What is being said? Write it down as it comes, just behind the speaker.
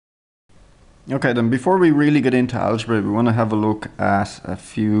Okay, then before we really get into algebra, we want to have a look at a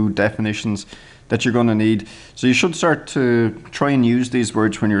few definitions that you're going to need. So you should start to try and use these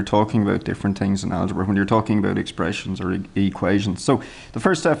words when you're talking about different things in algebra, when you're talking about expressions or equations. So the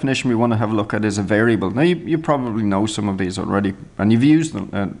first definition we want to have a look at is a variable. Now you probably know some of these already, and you've used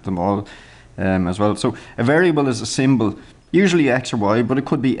them all as well. So a variable is a symbol, usually x or y, but it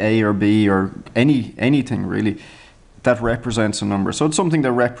could be a or b or anything really, that represents a number. So it's something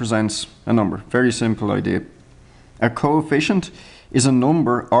that represents a number. Very simple idea. A coefficient is a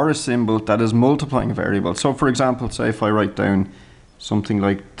number or a symbol that is multiplying a variable. So for example, say if I write down something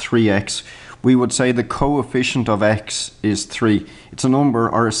like 3x, we would say the coefficient of x is 3. It's a number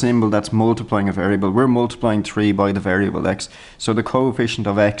or a symbol that's multiplying a variable. We're multiplying 3 by the variable x. So the coefficient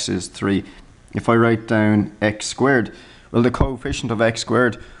of x is 3. If I write down x squared, well, the coefficient of x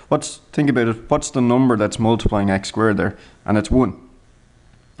squared, think about it, what's the number that's multiplying x squared there? And it's 1.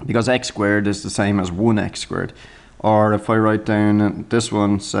 Because x squared is the same as 1x squared. Or if I write down this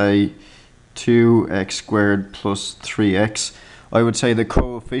one, say 2x squared plus 3x, I would say the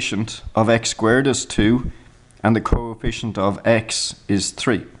coefficient of x squared is 2 and the coefficient of x is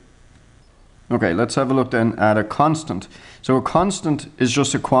 3. Okay, let's have a look then at a constant. So a constant is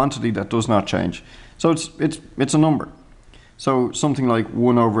just a quantity that does not change. So it's a number. So something like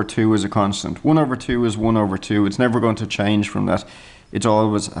 1 over 2 is a constant. 1 over 2 is 1 over 2. It's never going to change from that. It's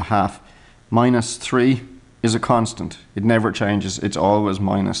always a half. Minus 3 is a constant. It never changes. It's always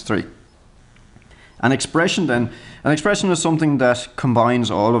minus 3. An expression then, an expression is something that combines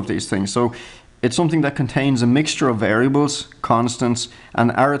all of these things. So it's something that contains a mixture of variables, constants,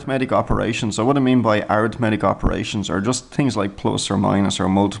 and arithmetic operations. So what I mean by arithmetic operations are just things like plus or minus or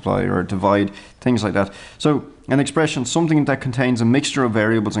multiply or divide, things like that. So an expression, something that contains a mixture of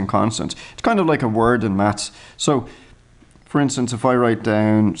variables and constants. It's kind of like a word in maths. So for instance, if I write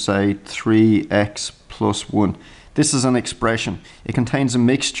down, say, 3x plus 1, this is an expression. It contains a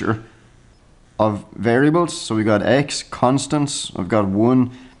mixture of variables. So we've got x, constants, I've got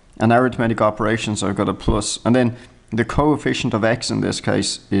 1, and arithmetic operations, I've got a plus. And then the coefficient of x in this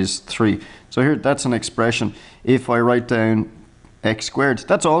case is 3. So here, that's an expression. If I write down x squared,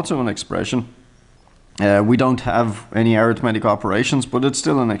 that's also an expression. We don't have any arithmetic operations, but it's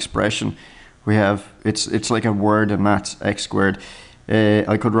still an expression. We have, it's like a word in maths, x squared.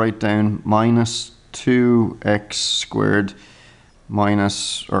 I could write down minus 2x squared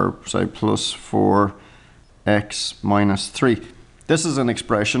minus, or say plus 4x minus 3. This is an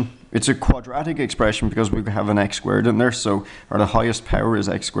expression. It's a quadratic expression because we have an x squared in there, so, or the highest power is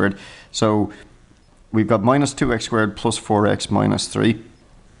x squared. So we've got minus 2x squared plus 4x minus 3.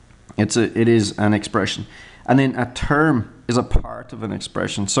 It is an expression. And then a term is a part of an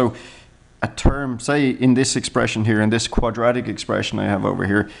expression. So a term, say in this expression here, in this quadratic expression I have over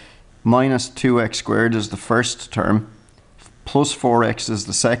here, minus 2x squared is the first term, plus 4x is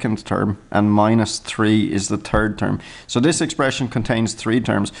the second term, and minus 3 is the third term. So this expression contains 3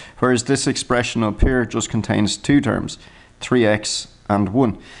 terms, whereas this expression up here just contains 2 terms, 3x and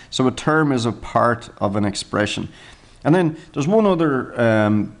 1. So a term is a part of an expression. And then there's one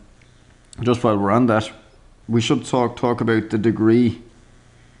other, just while we're on that, we should talk about the degree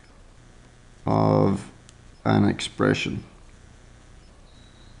of an expression.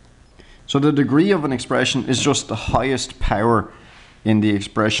 So the degree of an expression is just the highest power in the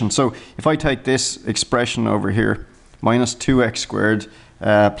expression. So if I take this expression over here, minus 2x squared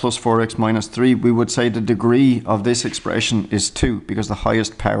plus 4x minus 3, we would say the degree of this expression is 2 because the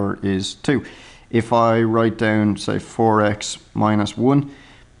highest power is 2. If I write down, say, 4x minus 1,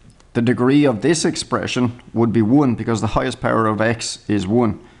 the degree of this expression would be 1 because the highest power of x is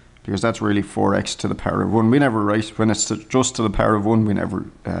 1. Because that's really 4x to the power of 1. We never write, when it's just to the power of 1, we never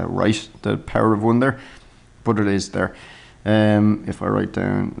write the power of 1 there, but it is there. If I write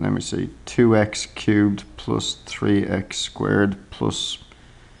down, let me see, 2x cubed plus 3x squared plus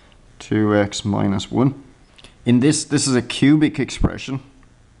 2x minus 1. In this is a cubic expression,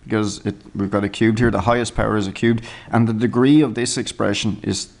 because we've got a cubed here, the highest power is a cubed, and the degree of this expression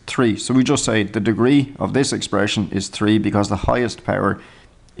is 3. So we just say the degree of this expression is 3 because the highest power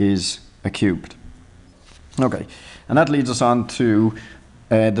is a cubed. Okay, and that leads us on to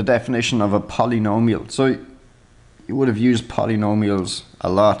the definition of a polynomial. So you would have used polynomials a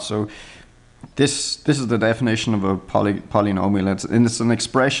lot. So this is the definition of a polynomial. It's an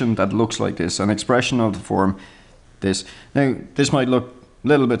expression that looks like this, an expression of the form this. Now this might look a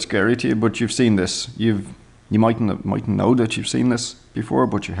little bit scary to you, but you've seen this. You mightn't know that you've seen this before,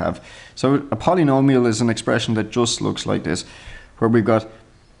 but you have. So a polynomial is an expression that just looks like this, where we've got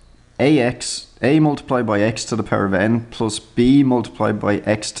a multiplied by x to the power of n plus b multiplied by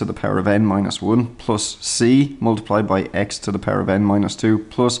x to the power of n minus 1 plus c multiplied by x to the power of n minus 2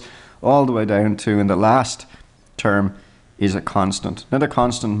 plus all the way down to, in the last term, is a constant. Now the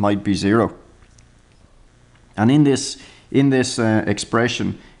constant might be 0. And in this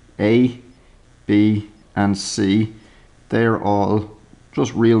expression, a, b, and c, they're all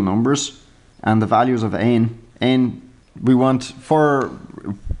just real numbers, and the values of n we want for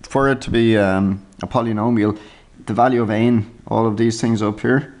it to be a polynomial, the value of n, all of these things up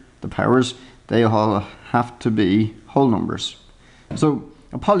here, the powers, they all have to be whole numbers. So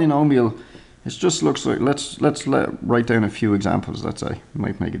a polynomial, it just looks like, let's write down a few examples. Let's say, it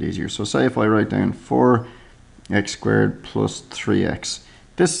might make it easier. So say if I write down 4x squared plus 3x.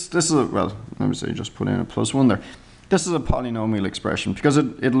 This is a, well, let me say, just put in a plus 1 there. This is a polynomial expression because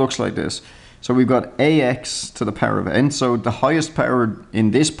it looks like this. So we've got ax to the power of n. So the highest power in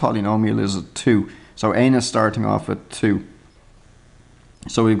this polynomial is a 2. So n is starting off at 2.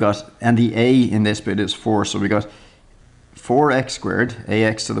 So we've got, and the a in this bit is 4. So we got 4x squared,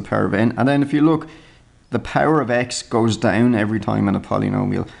 ax to the power of n. And then if you look, the power of x goes down every time in a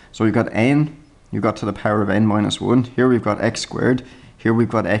polynomial. So we've got n, you've got to the power of n minus 1. Here we've got x squared. Here we've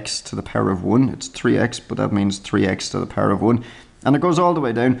got x to the power of 1. It's 3x, but that means 3x to the power of 1. And it goes all the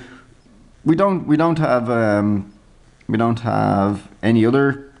way down. We don't have any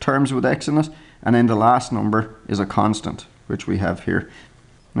other terms with x in it, and then the last number is a constant, which we have here.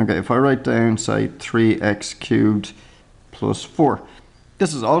 Okay, if I write down, say, 3x cubed plus 4,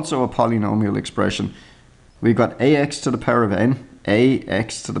 this is also a polynomial expression. We've got ax to the power of n,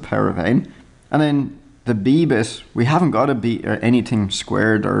 ax to the power of n, and then the b bit, we haven't got a b or anything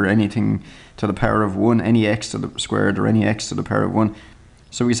squared or anything to the power of 1, any x to the squared or any x to the power of 1.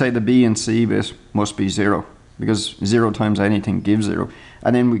 So we say the b and c bit must be 0, because 0 times anything gives 0.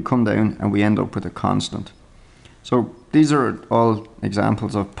 And then we come down and we end up with a constant. So these are all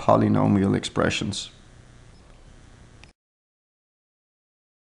examples of polynomial expressions.